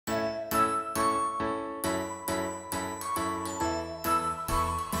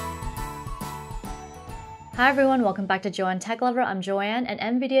Hi everyone, welcome back to JoanneTechLover. I'm Joanne, and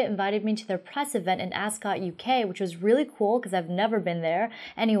Nvidia invited me to their press event in Ascot, UK, which was really cool because I've never been there.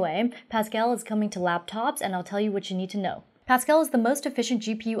 Anyway, Pascal is coming to laptops, and I'll tell you what you need to know. Pascal is the most efficient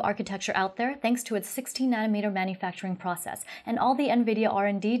GPU architecture out there thanks to its 16nm manufacturing process and all the Nvidia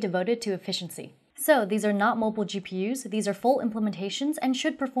R&D devoted to efficiency. So these are not mobile GPUs, these are full implementations and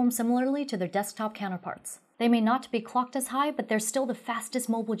should perform similarly to their desktop counterparts. They may not be clocked as high, but they're still the fastest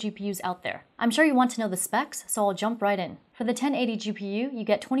mobile GPUs out there. I'm sure you want to know the specs, so I'll jump right in. For the 1080 GPU, you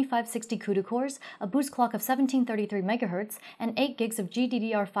get 2560 CUDA cores, a boost clock of 1733 MHz, and 8 GB of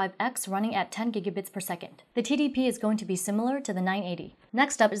GDDR5X running at 10 gigabits per second. The TDP is going to be similar to the 980.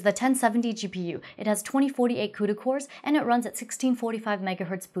 Next up is the 1070 GPU. It has 2048 CUDA cores, and it runs at 1645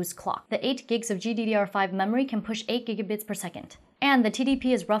 MHz boost clock. The 8 GB of GDDR5 memory can push 8 gigabits per second. And the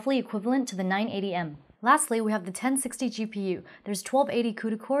TDP is roughly equivalent to the 980M. Lastly, we have the 1060 GPU. There's 1280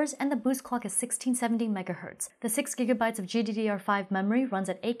 CUDA cores and the boost clock is 1670 MHz. The 6 GB of GDDR5 memory runs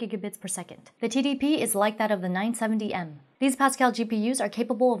at 8 gigabits per second. The TDP is like that of the 970M. These Pascal GPUs are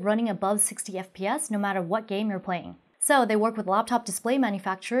capable of running above 60 FPS no matter what game you're playing. So they work with laptop display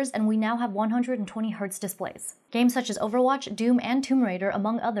manufacturers, and we now have 120Hz displays. Games such as Overwatch, Doom, and Tomb Raider,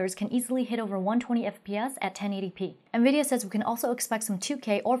 among others, can easily hit over 120 FPS at 1080p. Nvidia says we can also expect some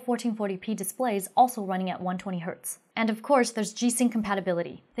 2K or 1440p displays also running at 120Hz. And of course, there's G-Sync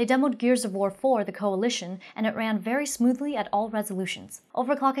compatibility. They demoed Gears of War 4, the Coalition, and it ran very smoothly at all resolutions.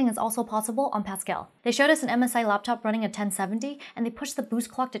 Overclocking is also possible on Pascal. They showed us an MSI laptop running at 1070, and they pushed the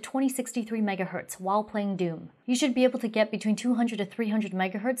boost clock to 2063 MHz while playing Doom. You should be able to get between 200 to 300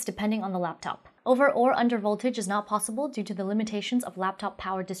 MHz depending on the laptop. Over or under voltage is not possible due to the limitations of laptop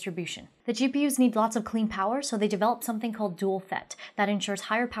power distribution. The GPUs need lots of clean power, so they developed something called dual-fet that ensures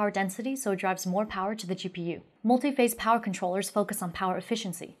higher power density, so it drives more power to the GPU. Multi-phase power controllers focus on power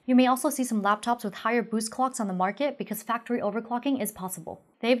efficiency. You may also see some laptops with higher boost clocks on the market because factory overclocking is possible.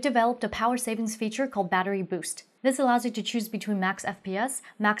 They've developed a power savings feature called battery boost. This allows you to choose between max FPS,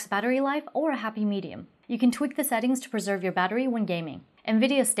 max battery life, or a happy medium. You can tweak the settings to preserve your battery when gaming.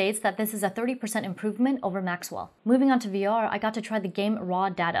 Nvidia states that this is a 30% improvement over Maxwell. Moving on to VR, I got to try the game Raw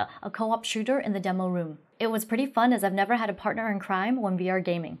Data, a co-op shooter in the demo room. It was pretty fun as I've never had a partner in crime when VR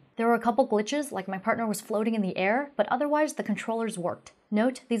gaming. There were a couple glitches, like my partner was floating in the air, but otherwise the controllers worked.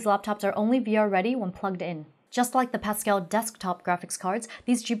 Note, these laptops are only VR ready when plugged in. Just like the Pascal desktop graphics cards,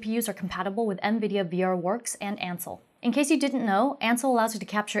 these GPUs are compatible with Nvidia VRWorks and Ansel. In case you didn't know, Ansel allows you to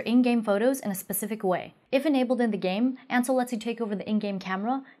capture in-game photos in a specific way. If enabled in the game, Ansel lets you take over the in-game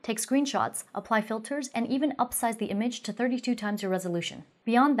camera, take screenshots, apply filters, and even upsize the image to 32 times your resolution.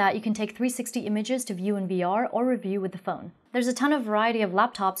 Beyond that, you can take 360 images to view in VR or review with the phone. There's a ton of variety of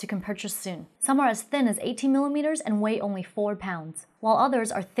laptops you can purchase soon. Some are as thin as 18mm and weigh only 4 pounds, while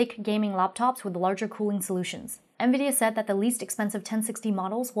others are thick gaming laptops with larger cooling solutions. Nvidia said that the least expensive 1060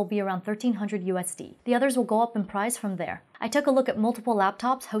 models will be around $1,300 USD. The others will go up in price from there. I took a look at multiple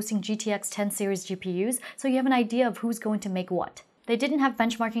laptops hosting GTX 10 series GPUs, so you have an idea of who's going to make what. They didn't have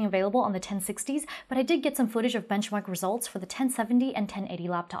benchmarking available on the 1060s, but I did get some footage of benchmark results for the 1070 and 1080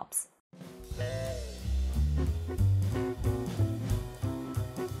 laptops.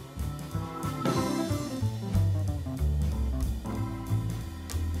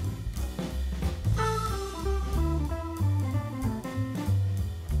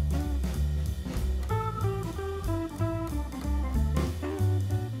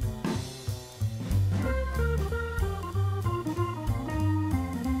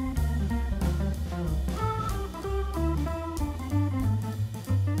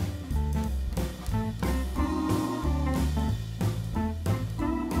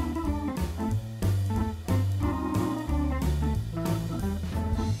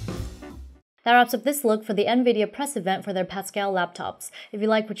 That wraps up this look for the Nvidia press event for their Pascal laptops. If you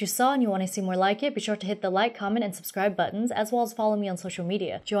like what you saw and you want to see more like it, be sure to hit the like, comment, and subscribe buttons, as well as follow me on social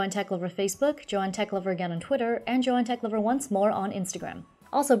media. JoanneTechLover Facebook, JoanneTechLover again on Twitter, and JoanneTechLover once more on Instagram.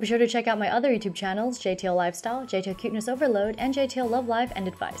 Also, be sure to check out my other YouTube channels, JTL Lifestyle, JTL Cuteness Overload, and JTL Love Life and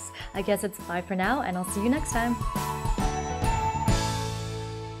Advice. I guess it's bye for now, and I'll see you next time.